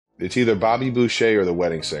It's either Bobby Boucher or The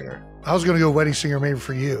Wedding Singer. I was going to go Wedding Singer maybe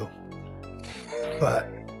for you. But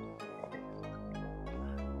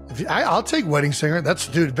I'll take Wedding Singer. That's,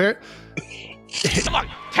 dude, very... Look,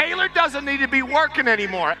 Taylor doesn't need to be working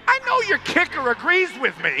anymore. I know your kicker agrees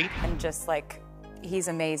with me. And just like, he's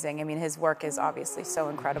amazing. I mean, his work is obviously so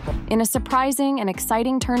incredible. In a surprising and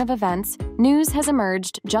exciting turn of events, news has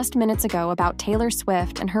emerged just minutes ago about Taylor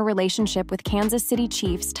Swift and her relationship with Kansas City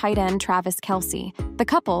Chiefs tight end Travis Kelce. The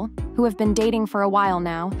couple, who have been dating for a while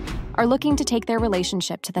now, are looking to take their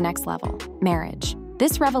relationship to the next level, marriage.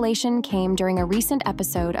 This revelation came during a recent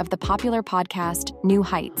episode of the popular podcast New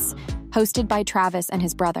Heights, hosted by Travis and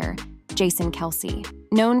his brother, Jason Kelce.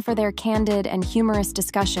 Known for their candid and humorous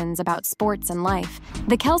discussions about sports and life,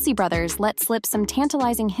 the Kelce brothers let slip some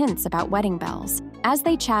tantalizing hints about wedding bells. As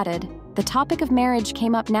they chatted, the topic of marriage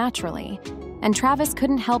came up naturally, and Travis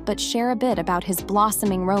couldn't help but share a bit about his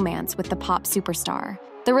blossoming romance with the pop superstar.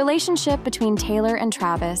 The relationship between Taylor and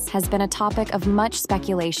Travis has been a topic of much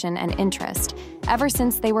speculation and interest ever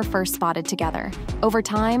since they were first spotted together. Over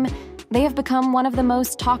time, they have become one of the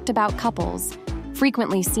most talked about couples,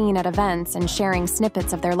 frequently seen at events and sharing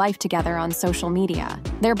snippets of their life together on social media.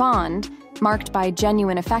 Their bond, marked by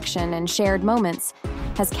genuine affection and shared moments,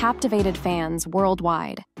 has captivated fans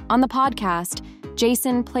worldwide. On the podcast,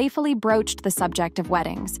 Jason playfully broached the subject of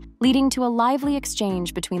weddings, leading to a lively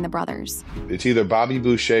exchange between the brothers. It's either Bobby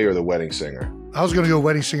Boucher or The Wedding Singer. I was going to go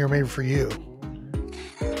Wedding Singer maybe for you.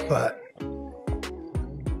 But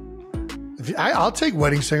I'll take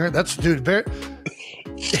Wedding Singer. That's, dude, very...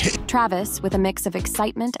 Travis, with a mix of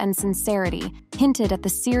excitement and sincerity, hinted at the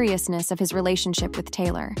seriousness of his relationship with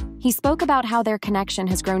Taylor. He spoke about how their connection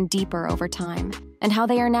has grown deeper over time, and how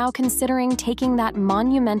they are now considering taking that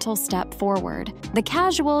monumental step forward. The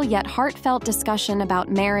casual yet heartfelt discussion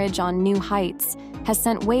about marriage on New Heights has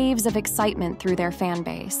sent waves of excitement through their fan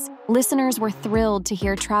base. Listeners were thrilled to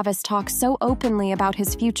hear Travis talk so openly about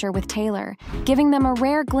his future with Taylor, giving them a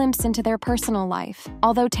rare glimpse into their personal life.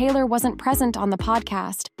 Although Taylor wasn't present on the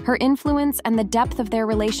podcast, her influence and the depth of their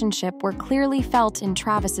relationship were clearly felt in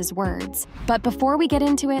Travis's words. But before we get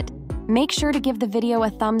into it, make sure to give the video a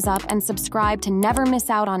thumbs up and subscribe to never miss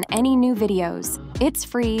out on any new videos. It's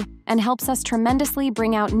free and helps us tremendously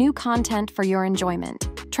bring out new content for your enjoyment.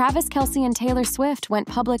 Travis Kelce and Taylor Swift went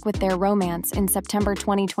public with their romance in September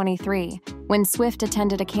 2023, when Swift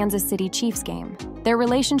attended a Kansas City Chiefs game. Their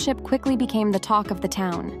relationship quickly became the talk of the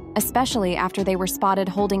town, especially after they were spotted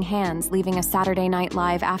holding hands leaving a Saturday Night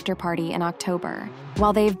Live after-party in October.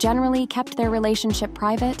 While they've generally kept their relationship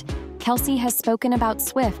private, Kelce has spoken about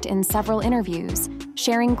Swift in several interviews,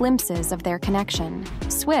 sharing glimpses of their connection.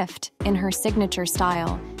 Swift, in her signature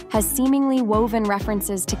style, has seemingly woven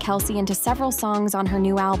references to Kelce into several songs on her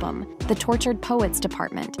new album, The Tortured Poets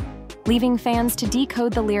Department, leaving fans to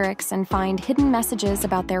decode the lyrics and find hidden messages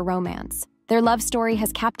about their romance. Their love story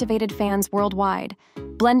has captivated fans worldwide,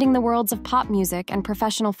 blending the worlds of pop music and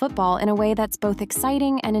professional football in a way that's both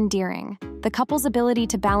exciting and endearing. The couple's ability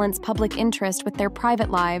to balance public interest with their private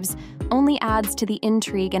lives only adds to the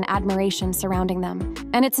intrigue and admiration surrounding them.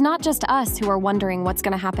 And it's not just us who are wondering what's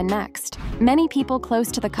going to happen next. Many people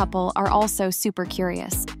close to the couple are also super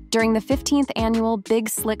curious. During the 15th annual Big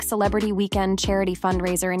Slick Celebrity Weekend charity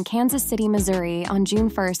fundraiser in Kansas City, Missouri on June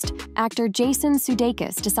 1st, actor Jason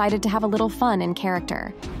Sudeikis decided to have a little fun in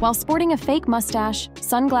character. While sporting a fake mustache,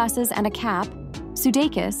 sunglasses, and a cap,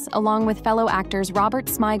 Sudeikis, along with fellow actors Robert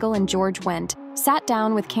Smigel and George Wendt, sat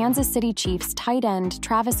down with Kansas City Chiefs tight end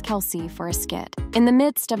Travis Kelce for a skit. In the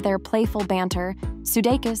midst of their playful banter,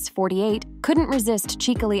 Sudeikis, 48, couldn't resist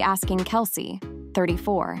cheekily asking Kelce,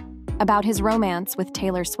 34, about his romance with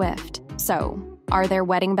Taylor Swift. So, are there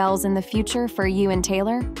wedding bells in the future for you and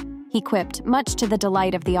Taylor? He quipped, much to the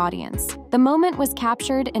delight of the audience. The moment was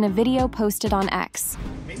captured in a video posted on X.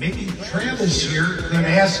 Maybe Travis here could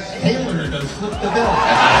ask Taylor to flip the bill.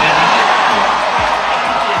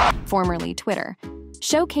 Formerly Twitter,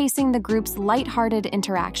 showcasing the group's lighthearted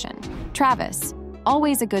interaction. Travis,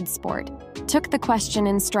 always a good sport, took the question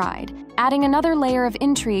in stride, adding another layer of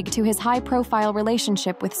intrigue to his high-profile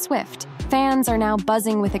relationship with Swift. Fans are now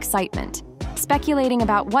buzzing with excitement, speculating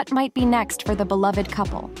about what might be next for the beloved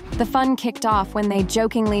couple. The fun kicked off when they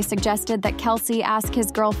jokingly suggested that Kelce ask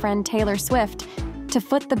his girlfriend Taylor Swift to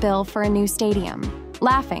foot the bill for a new stadium.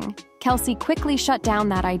 Laughing, Kelce quickly shut down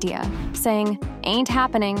that idea, saying, "Ain't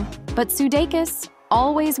happening." But Sudeikis,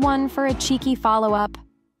 always one for a cheeky follow-up,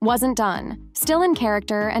 wasn't done. Still in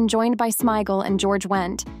character and joined by Smigel and George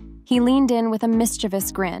Wendt, he leaned in with a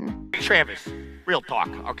mischievous grin. Travis, real talk,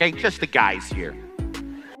 okay? Just the guys here.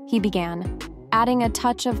 He began, adding a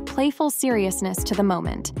touch of playful seriousness to the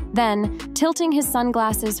moment. Then, tilting his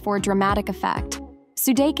sunglasses for dramatic effect,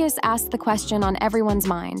 Sudeikis asked the question on everyone's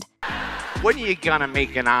mind. When are you gonna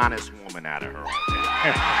make an honest woman out of her?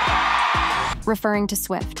 Referring to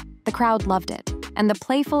Swift. The crowd loved it, and the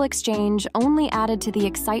playful exchange only added to the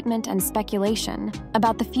excitement and speculation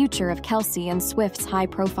about the future of Kelce and Swift's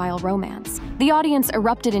high-profile romance. The audience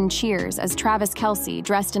erupted in cheers as Travis Kelce,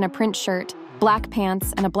 dressed in a print shirt, black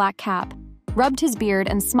pants, and a black cap, rubbed his beard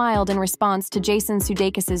and smiled in response to Jason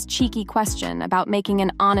Sudeikis' cheeky question about making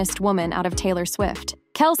an honest woman out of Taylor Swift.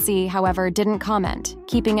 Kelce, however, didn't comment,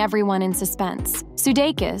 keeping everyone in suspense.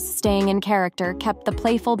 Sudeikis, staying in character, kept the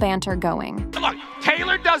playful banter going. Look,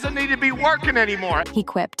 Taylor doesn't need to be working anymore. He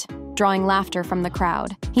quipped, drawing laughter from the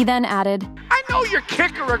crowd. He then added, I know your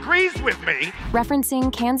kicker agrees with me.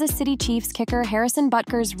 Referencing Kansas City Chiefs kicker Harrison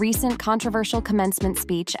Butker's recent controversial commencement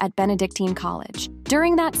speech at Benedictine College.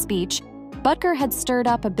 During that speech, Butker had stirred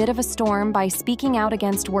up a bit of a storm by speaking out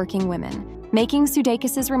against working women, making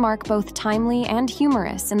Sudeikis' remark both timely and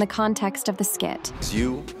humorous in the context of the skit. It's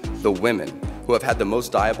you, the women, who have had the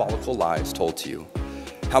most diabolical lies told to you.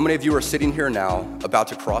 How many of you are sitting here now, about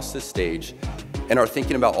to cross this stage, and are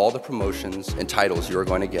thinking about all the promotions and titles you are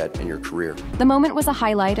going to get in your career? The moment was a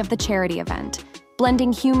highlight of the charity event,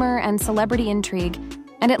 blending humor and celebrity intrigue,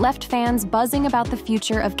 and it left fans buzzing about the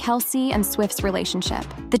future of Kelce and Swift's relationship.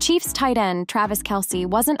 The Chiefs' tight end, Travis Kelce,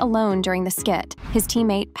 wasn't alone during the skit. His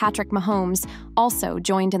teammate, Patrick Mahomes, also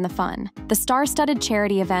joined in the fun. The star-studded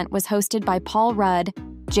charity event was hosted by Paul Rudd,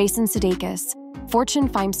 Jason Sudeikis, Fortune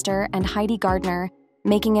Feimster, and Heidi Gardner,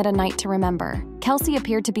 making it a night to remember. Kelce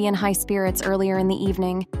appeared to be in high spirits earlier in the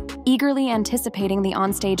evening, eagerly anticipating the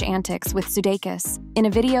onstage antics with Sudeikis. In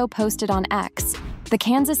a video posted on X, the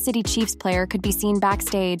Kansas City Chiefs player could be seen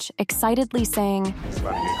backstage, excitedly saying, It's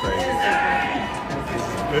about to get crazy.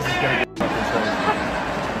 This is gonna get fucking crazy.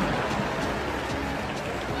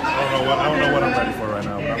 I don't know what I'm ready for right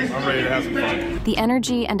now, but I'm ready to have some fun. The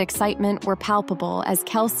energy and excitement were palpable as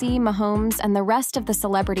Kelce, Mahomes, and the rest of the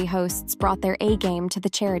celebrity hosts brought their A-game to the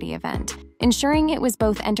charity event, ensuring it was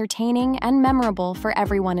both entertaining and memorable for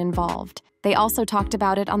everyone involved. They also talked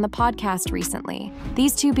about it on the podcast recently.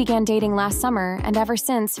 These two began dating last summer, and ever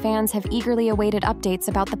since, fans have eagerly awaited updates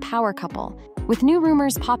about the power couple. With new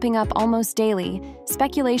rumors popping up almost daily,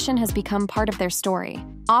 speculation has become part of their story.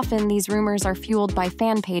 Often, these rumors are fueled by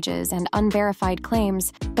fan pages and unverified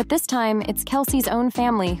claims, but this time, it's Kelce's own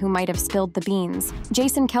family who might have spilled the beans.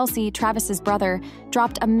 Jason Kelce, Travis's brother,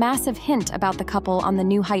 dropped a massive hint about the couple on the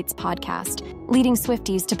New Heights podcast, leading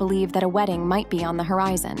Swifties to believe that a wedding might be on the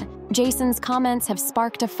horizon. Jason's comments have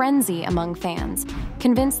sparked a frenzy among fans,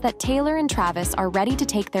 convinced that Taylor and Travis are ready to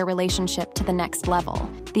take their relationship to the next level.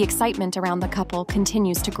 The excitement around the couple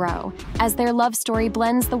continues to grow, as their love story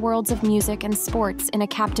blends the worlds of music and sports in a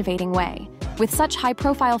captivating way. With such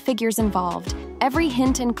high-profile figures involved, every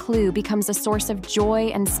hint and clue becomes a source of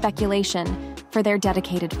joy and speculation for their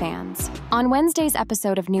dedicated fans. On Wednesday's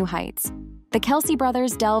episode of New Heights, the Kelce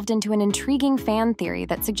brothers delved into an intriguing fan theory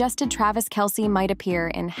that suggested Travis Kelce might appear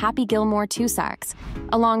in Happy Gilmore 2 Sacks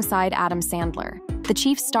alongside Adam Sandler. The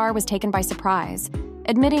Chiefs star was taken by surprise,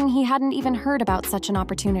 admitting he hadn't even heard about such an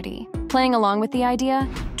opportunity. Playing along with the idea,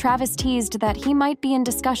 Travis teased that he might be in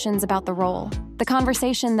discussions about the role. The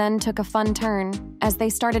conversation then took a fun turn as they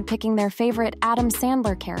started picking their favorite Adam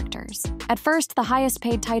Sandler characters. At first, the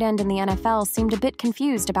highest-paid tight end in the NFL seemed a bit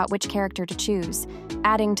confused about which character to choose,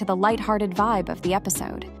 adding to the lighthearted vibe of the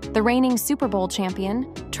episode. The reigning Super Bowl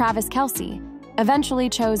champion, Travis Kelce, eventually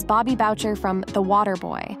chose Bobby Boucher from The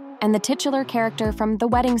Waterboy and the titular character from The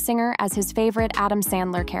Wedding Singer as his favorite Adam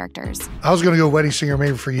Sandler characters. I was going to go Wedding Singer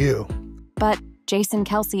maybe for you. But Jason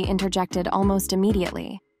Kelce interjected almost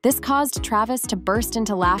immediately. This caused Travis to burst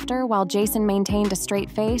into laughter while Jason maintained a straight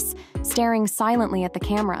face, staring silently at the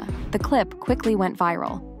camera. The clip quickly went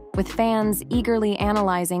viral, with fans eagerly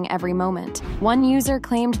analyzing every moment. One user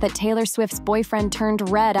claimed that Taylor Swift's boyfriend turned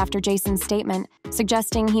red after Jason's statement,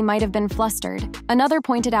 suggesting he might have been flustered. Another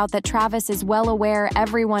pointed out that Travis is well aware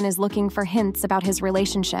everyone is looking for hints about his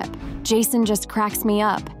relationship. Jason just cracks me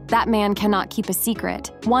up. That man cannot keep a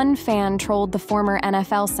secret. One fan trolled the former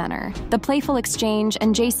NFL center. The playful exchange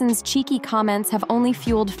and Jason's cheeky comments have only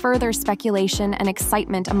fueled further speculation and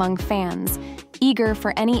excitement among fans, eager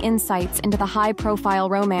for any insights into the high-profile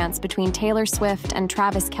romance between Taylor Swift and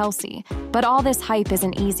Travis Kelce. But all this hype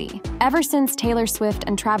isn't easy. Ever since Taylor Swift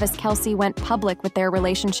and Travis Kelce went public with their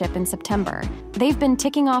relationship in September, they've been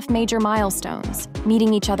ticking off major milestones,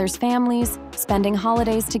 meeting each other's families, spending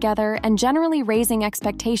holidays together, and generally raising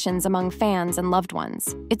expectations among fans and loved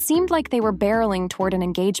ones. It seemed like they were barreling toward an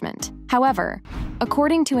engagement. However,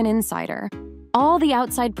 according to an insider, All the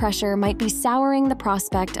outside pressure might be souring the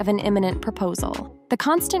prospect of an imminent proposal. The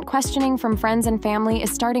constant questioning from friends and family is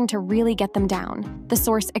starting to really get them down, the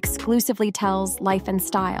source exclusively tells Life and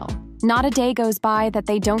Style. Not a day goes by that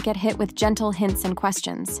they don't get hit with gentle hints and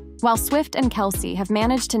questions. While Swift and Kelce have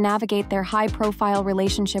managed to navigate their high-profile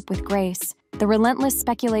relationship with grace, the relentless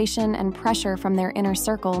speculation and pressure from their inner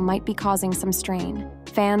circle might be causing some strain.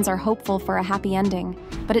 Fans are hopeful for a happy ending,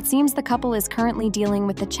 but it seems the couple is currently dealing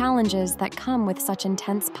with the challenges that come with such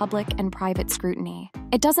intense public and private scrutiny.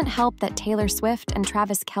 It doesn't help that Taylor Swift and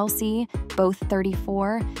Travis Kelce, both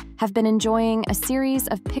 34, have been enjoying a series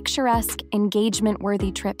of picturesque,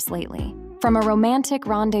 engagement-worthy trips lately. From a romantic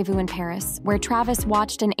rendezvous in Paris, where Travis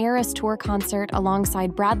watched an Eras Tour concert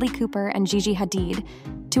alongside Bradley Cooper and Gigi Hadid,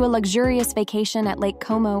 to a luxurious vacation at Lake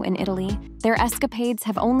Como in Italy, their escapades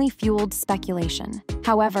have only fueled speculation.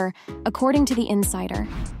 However, according to The Insider,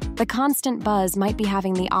 the constant buzz might be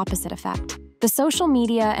having the opposite effect. The social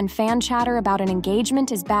media and fan chatter about an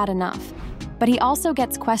engagement is bad enough, but he also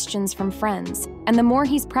gets questions from friends, and the more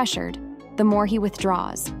he's pressured, the more he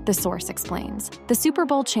withdraws, the source explains. The Super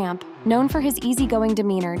Bowl champ, known for his easygoing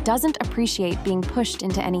demeanor, doesn't appreciate being pushed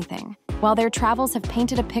into anything. While their travels have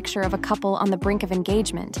painted a picture of a couple on the brink of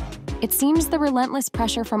engagement, it seems the relentless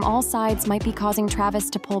pressure from all sides might be causing Travis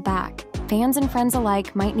to pull back. Fans and friends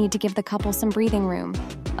alike might need to give the couple some breathing room,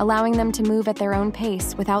 allowing them to move at their own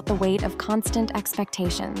pace without the weight of constant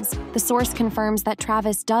expectations. The source confirms that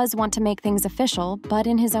Travis does want to make things official, but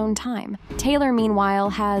in his own time. Taylor,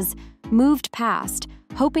 meanwhile, has moved past,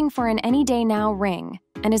 hoping for an any day now ring,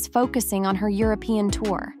 and is focusing on her European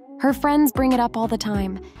tour. Her friends bring it up all the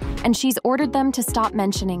time, and she's ordered them to stop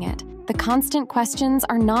mentioning it. The constant questions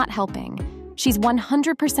are not helping. She's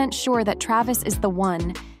 100% sure that Travis is the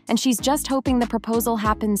one, and she's just hoping the proposal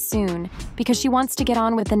happens soon because she wants to get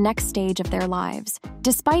on with the next stage of their lives.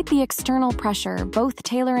 Despite the external pressure, both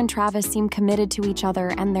Taylor and Travis seem committed to each other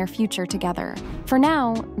and their future together. For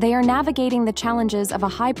now, they are navigating the challenges of a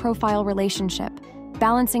high-profile relationship,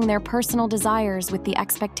 balancing their personal desires with the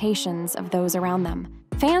expectations of those around them.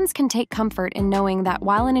 Fans can take comfort in knowing that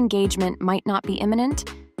while an engagement might not be imminent,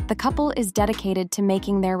 the couple is dedicated to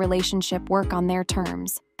making their relationship work on their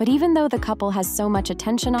terms. But even though the couple has so much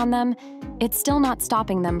attention on them, it's still not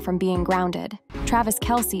stopping them from being grounded. Travis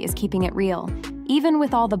Kelce is keeping it real, even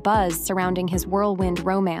with all the buzz surrounding his whirlwind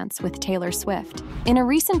romance with Taylor Swift. In a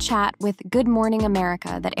recent chat with Good Morning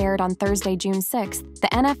America that aired on Thursday, June 6th, the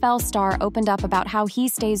NFL star opened up about how he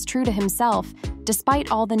stays true to himself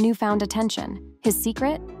despite all the newfound attention. His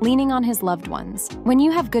secret? Leaning on his loved ones. When you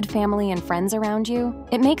have good family and friends around you,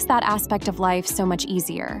 it makes that aspect of life so much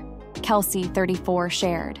easier. Kelce, 34,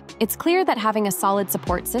 shared. It's clear that having a solid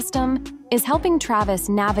support system is helping Travis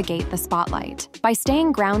navigate the spotlight. By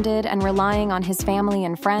staying grounded and relying on his family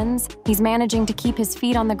and friends, he's managing to keep his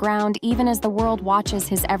feet on the ground even as the world watches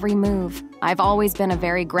his every move. "I've always been a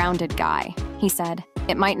very grounded guy," he said.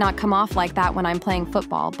 "It might not come off like that when I'm playing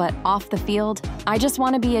football, but off the field, I just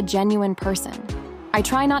want to be a genuine person. I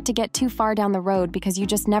try not to get too far down the road because you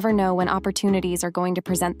just never know when opportunities are going to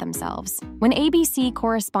present themselves." When ABC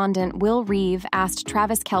correspondent Will Reeve asked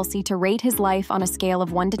Travis Kelce to rate his life on a scale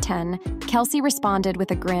of 1 to 10, Kelce responded with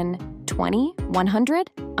a grin, 20? 100?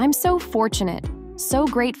 "I'm so fortunate, so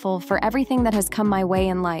grateful for everything that has come my way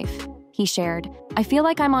in life," he shared. "I feel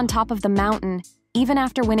like I'm on top of the mountain, even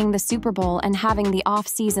after winning the Super Bowl and having the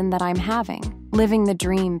off-season that I'm having. Living the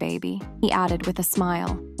dream, baby," he added with a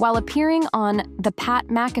smile. While appearing on the Pat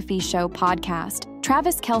McAfee Show podcast,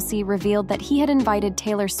 Travis Kelce revealed that he had invited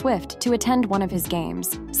Taylor Swift to attend one of his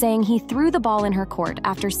games, saying he threw the ball in her court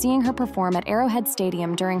after seeing her perform at Arrowhead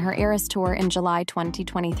Stadium during her Eras Tour in July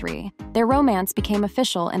 2023. Their romance became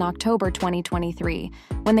official in October 2023,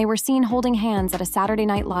 when they were seen holding hands at a Saturday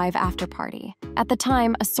Night Live after-party. At the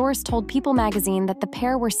time, a source told People magazine that the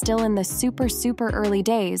pair were still in the super early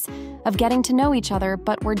days of getting to know each other,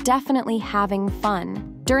 but were definitely having fun.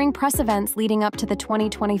 During press events leading up to the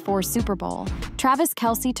 2024 Super Bowl, Travis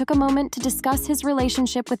Kelce took a moment to discuss his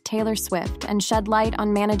relationship with Taylor Swift and shed light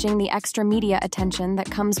on managing the extra media attention that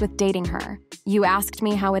comes with dating her. "You asked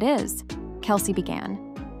me how it is," Kelce began.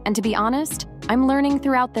 "And to be honest, I'm learning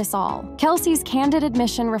throughout this all." Kelce's candid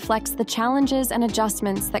admission reflects the challenges and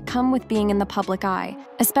adjustments that come with being in the public eye,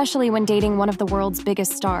 especially when dating one of the world's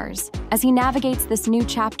biggest stars. As he navigates this new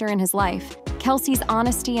chapter in his life, Kelce's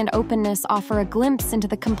honesty and openness offer a glimpse into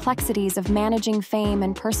the complexities of managing fame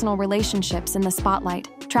and personal relationships in the spotlight.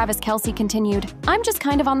 Travis Kelce continued, "I'm just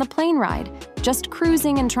kind of on the plane ride, just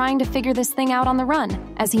cruising and trying to figure this thing out on the run,"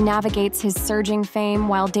 as he navigates his surging fame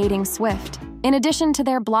while dating Swift. In addition to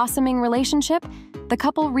their blossoming relationship, the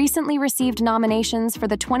couple recently received nominations for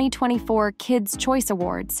the 2024 Kids' Choice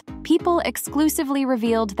Awards. People exclusively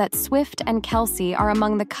revealed that Swift and Kelce are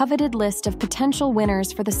among the coveted list of potential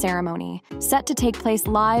winners for the ceremony, set to take place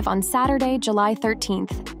live on Saturday, July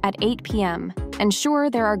 13th at 8 p.m. And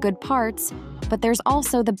sure, there are good parts, but there's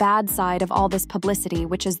also the bad side of all this publicity,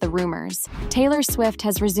 which is the rumors. Taylor Swift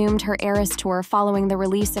has resumed her Eras Tour following the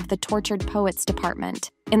release of the Tortured Poets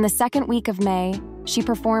Department. In the second week of May, she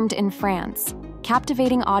performed in France,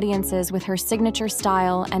 captivating audiences with her signature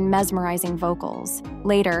style and mesmerizing vocals.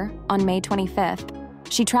 Later, on May 25th,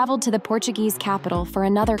 she traveled to the Portuguese capital for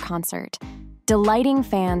another concert, delighting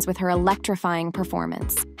fans with her electrifying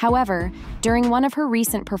performance. However, during one of her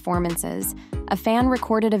recent performances, a fan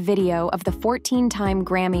recorded a video of the 14-time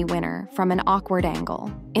Grammy winner from an awkward angle.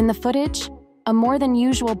 In the footage, a more than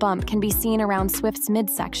usual bump can be seen around Swift's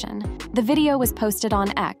midsection. The video was posted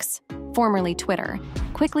on X, formerly Twitter,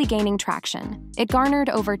 quickly gaining traction. It garnered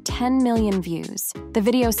over 10 million views. The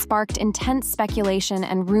video sparked intense speculation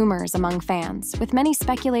and rumors among fans, with many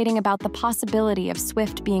speculating about the possibility of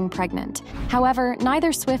Swift being pregnant. However,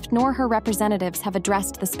 neither Swift nor her representatives have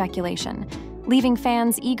addressed the speculation, leaving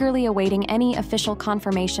fans eagerly awaiting any official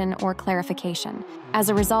confirmation or clarification. As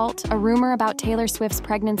a result, a rumor about Taylor Swift's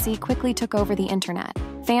pregnancy quickly took over the internet.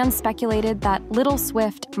 Fans speculated that little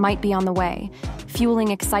Swift might be on the way,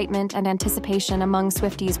 fueling excitement and anticipation among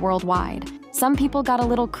Swifties worldwide. Some people got a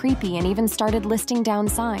little creepy and even started listing down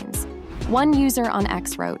signs. One user on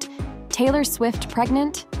X wrote, "Taylor Swift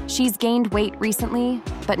pregnant? She's gained weight recently,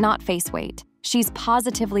 but not face weight. She's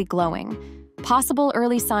positively glowing. Possible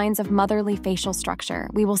early signs of motherly facial structure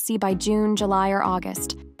we will see by June, July, or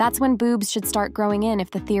August. That's when boobs should start growing in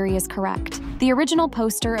if the theory is correct." The original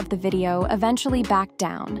poster of the video eventually backed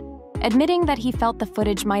down, admitting that he felt the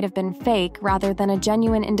footage might have been fake rather than a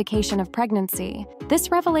genuine indication of pregnancy.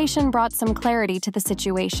 This revelation brought some clarity to the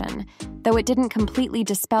situation, though it didn't completely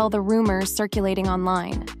dispel the rumors circulating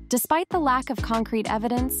online. Despite the lack of concrete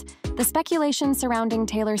evidence, the speculation surrounding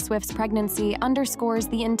Taylor Swift's pregnancy underscores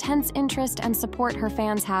the intense interest and support her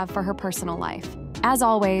fans have for her personal life. As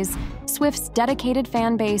always, Swift's dedicated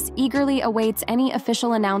fan base eagerly awaits any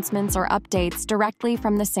official announcements or updates directly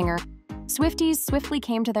from the singer. Swifties swiftly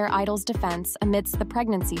came to their idol's defense amidst the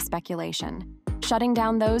pregnancy speculation, shutting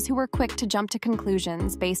down those who were quick to jump to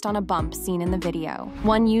conclusions based on a bump seen in the video.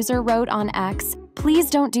 One user wrote on X, "Please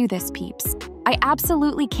don't do this, peeps. I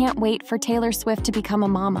absolutely can't wait for Taylor Swift to become a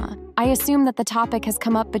mama. I assume that the topic has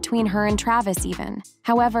come up between her and Travis even.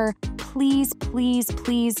 However, please, please,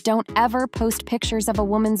 please don't ever post pictures of a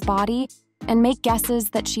woman's body and make guesses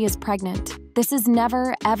that she is pregnant. This is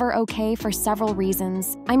never, ever okay for several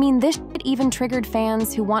reasons. I mean, this shit even triggered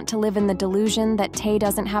fans who want to live in the delusion that Tay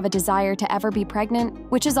doesn't have a desire to ever be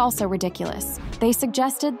pregnant, which is also ridiculous. They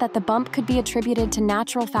suggested that the bump could be attributed to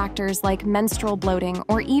natural factors like menstrual bloating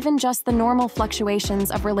or even just the normal fluctuations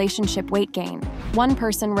of relationship weight gain. One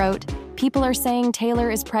person wrote, "People are saying Taylor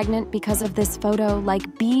is pregnant because of this photo,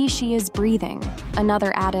 like B, she is breathing."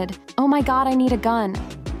 Another added, "Oh my God, I need a gun."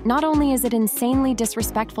 Not only is it insanely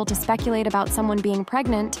disrespectful to speculate about someone being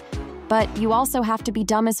pregnant, but you also have to be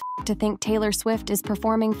dumb as f to think Taylor Swift is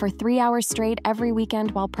performing for 3 hours straight every weekend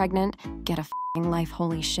while pregnant. Get a f***ing life,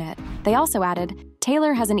 holy shit. They also added,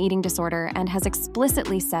 "Taylor has an eating disorder and has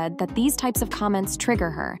explicitly said that these types of comments trigger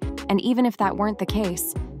her, and even if that weren't the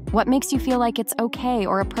case, what makes you feel like it's okay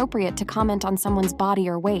or appropriate to comment on someone's body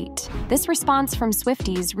or weight?" This response from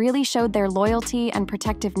Swifties really showed their loyalty and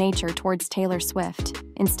protective nature towards Taylor Swift.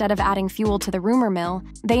 Instead of adding fuel to the rumor mill,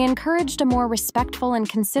 they encouraged a more respectful and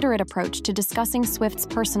considerate approach to discussing Swift's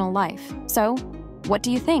personal life. So, what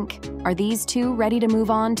do you think? Are these two ready to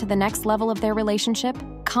move on to the next level of their relationship?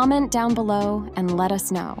 Comment down below and let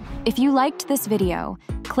us know. If you liked this video,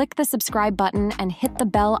 click the subscribe button and hit the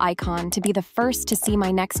bell icon to be the first to see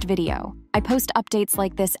my next video. I post updates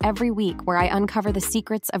like this every week where I uncover the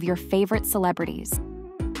secrets of your favorite celebrities.